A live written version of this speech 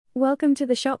Welcome to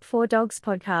the Shop for Dogs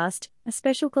podcast, a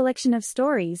special collection of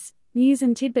stories, news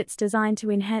and tidbits designed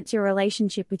to enhance your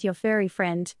relationship with your furry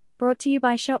friend, brought to you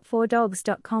by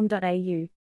shopfordogs.com.au.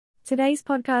 Today's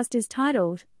podcast is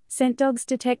titled, Scent Dogs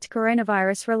Detect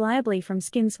Coronavirus Reliably from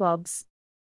Skin Swabs.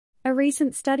 A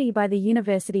recent study by the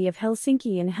University of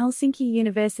Helsinki and Helsinki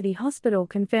University Hospital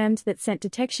confirmed that scent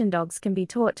detection dogs can be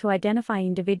taught to identify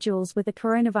individuals with a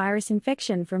coronavirus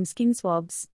infection from skin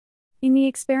swabs. In the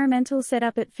experimental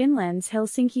setup at Finland's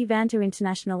Helsinki-Vantaa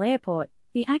International Airport,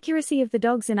 the accuracy of the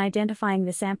dogs in identifying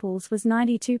the samples was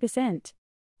 92%.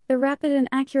 The rapid and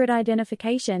accurate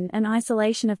identification and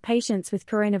isolation of patients with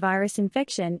coronavirus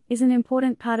infection is an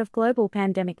important part of global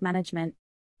pandemic management.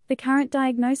 The current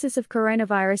diagnosis of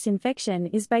coronavirus infection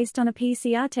is based on a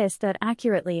PCR test that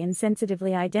accurately and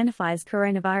sensitively identifies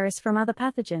coronavirus from other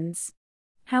pathogens.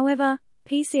 However,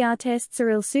 PCR tests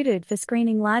are ill-suited for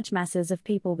screening large masses of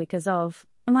people because of,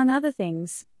 among other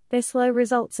things, their slow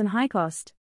results and high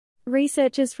cost.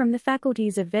 Researchers from the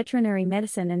faculties of Veterinary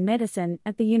Medicine and Medicine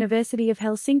at the University of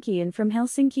Helsinki and from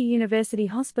Helsinki University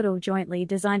Hospital jointly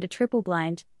designed a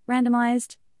triple-blind,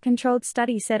 randomized, controlled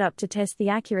study set up to test the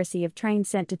accuracy of trained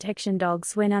scent detection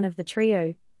dogs where none of the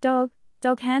trio, dog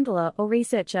handler or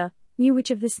researcher, knew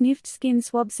which of the sniffed skin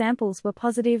swab samples were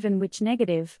positive and which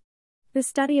negative. The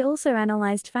study also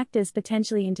analyzed factors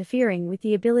potentially interfering with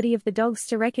the ability of the dogs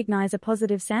to recognize a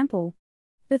positive sample.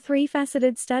 The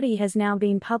three-faceted study has now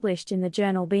been published in the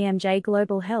journal BMJ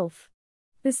Global Health.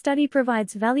 The study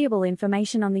provides valuable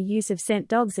information on the use of scent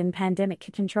dogs in pandemic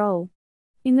control.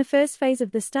 In the first phase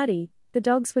of the study, the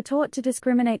dogs were taught to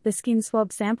discriminate the skin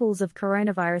swab samples of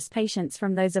coronavirus patients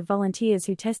from those of volunteers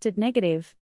who tested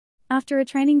negative. After a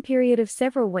training period of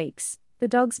several weeks, the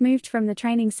dogs moved from the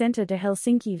training center to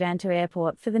Helsinki-Vantaa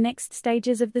Airport for the next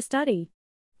stages of the study.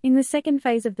 In the second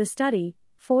phase of the study,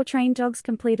 4 trained dogs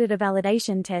completed a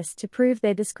validation test to prove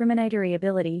their discriminatory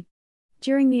ability.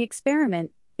 During the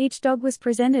experiment, each dog was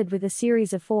presented with a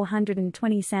series of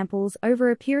 420 samples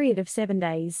over a period of 7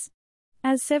 days.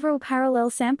 As several parallel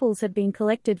samples had been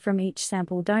collected from each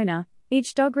sample donor,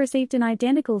 each dog received an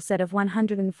identical set of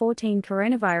 114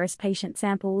 coronavirus patient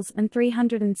samples and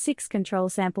 306 control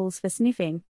samples for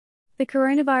sniffing. The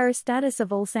coronavirus status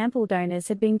of all sample donors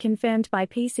had been confirmed by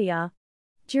PCR.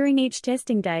 During each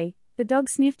testing day, the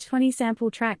dogs sniffed 20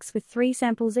 sample tracks with 3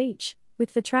 samples each,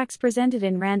 with the tracks presented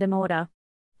in random order.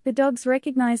 The dogs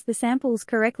recognized the samples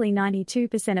correctly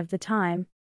 92% of the time.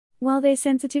 While their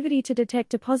sensitivity to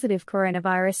detect a positive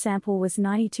coronavirus sample was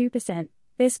 92%,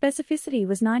 their specificity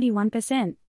was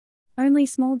 91%. Only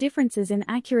small differences in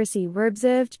accuracy were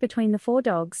observed between the 4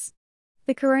 dogs.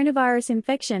 The coronavirus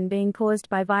infection being caused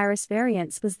by virus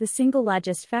variants was the single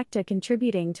largest factor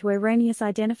contributing to erroneous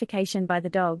identification by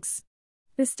the dogs.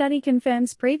 The study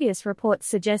confirms previous reports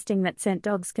suggesting that scent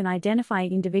dogs can identify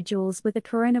individuals with a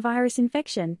coronavirus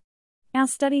infection. Our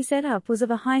study setup was of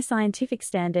a high scientific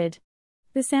standard.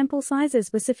 The sample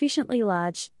sizes were sufficiently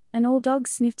large, and all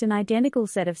dogs sniffed an identical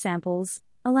set of samples,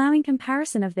 allowing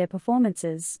comparison of their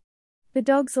performances. The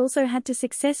dogs also had to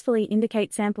successfully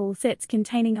indicate sample sets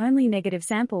containing only negative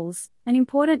samples, an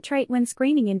important trait when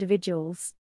screening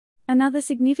individuals. Another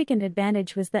significant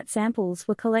advantage was that samples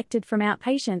were collected from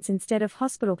outpatients instead of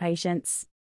hospital patients.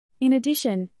 In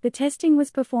addition, the testing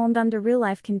was performed under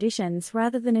real-life conditions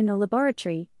rather than in a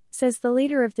laboratory, says the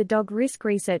leader of the Dog Risk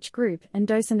Research Group and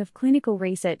docent of clinical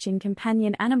research in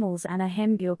companion animals Anna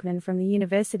Hem-Björkman from the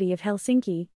University of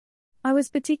Helsinki. I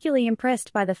was particularly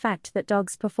impressed by the fact that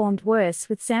dogs performed worse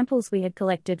with samples we had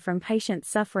collected from patients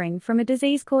suffering from a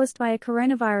disease caused by a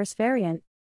coronavirus variant.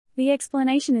 The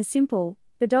explanation is simple: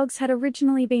 the dogs had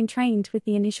originally been trained with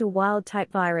the initial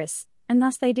wild-type virus, and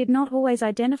thus they did not always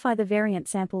identify the variant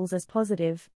samples as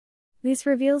positive. This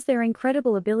reveals their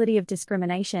incredible ability of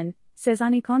discrimination, says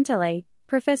Ani Kontele,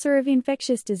 professor of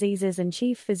infectious diseases and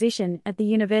chief physician at the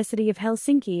University of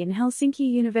Helsinki and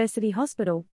Helsinki University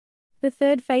Hospital. The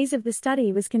third phase of the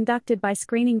study was conducted by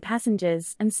screening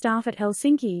passengers and staff at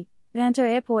Helsinki-Vantaa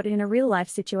Airport in a real-life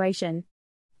situation.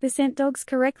 The scent dogs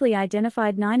correctly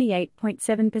identified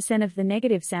 98.7% of the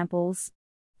negative samples.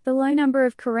 The low number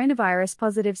of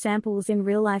coronavirus-positive samples in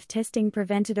real-life testing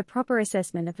prevented a proper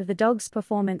assessment of the dog's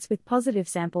performance with positive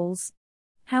samples.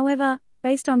 However,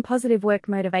 based on positive work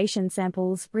motivation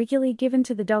samples regularly given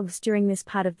to the dogs during this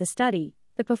part of the study,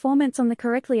 the performance on the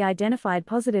correctly identified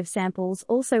positive samples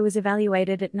also was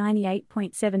evaluated at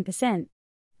 98.7%.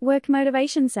 Work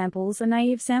motivation samples are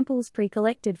naive samples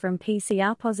pre-collected from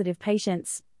PCR-positive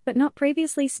patients, but not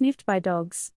previously sniffed by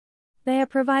dogs. They are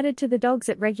provided to the dogs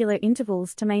at regular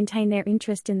intervals to maintain their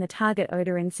interest in the target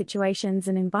odor in situations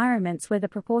and environments where the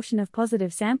proportion of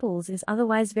positive samples is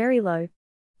otherwise very low.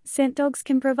 Scent dogs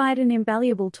can provide an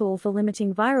invaluable tool for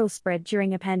limiting viral spread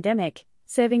during a pandemic,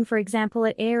 serving for example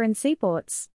at air and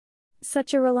seaports.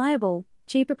 Such a reliable,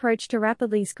 cheap approach to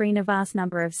rapidly screen a vast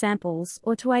number of samples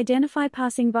or to identify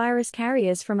passing virus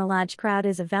carriers from a large crowd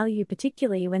is of value,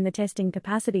 particularly when the testing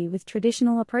capacity with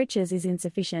traditional approaches is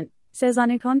insufficient, says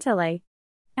Anu Kontele.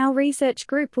 Our research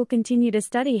group will continue to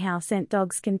study how scent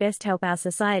dogs can best help our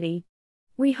society.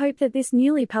 We hope that this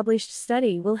newly published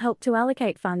study will help to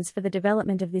allocate funds for the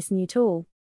development of this new tool.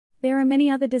 There are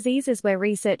many other diseases where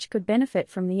research could benefit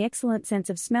from the excellent sense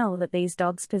of smell that these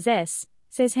dogs possess,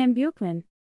 says Hem Buchman.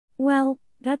 Well,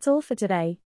 that's all for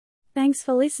today. Thanks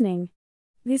for listening.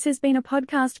 This has been a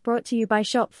podcast brought to you by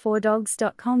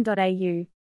shop4dogs.com.au.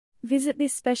 Visit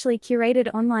this specially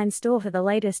curated online store for the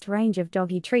latest range of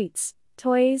doggy treats,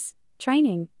 toys,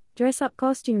 training, dress-up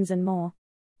costumes and more.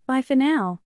 Bye for now.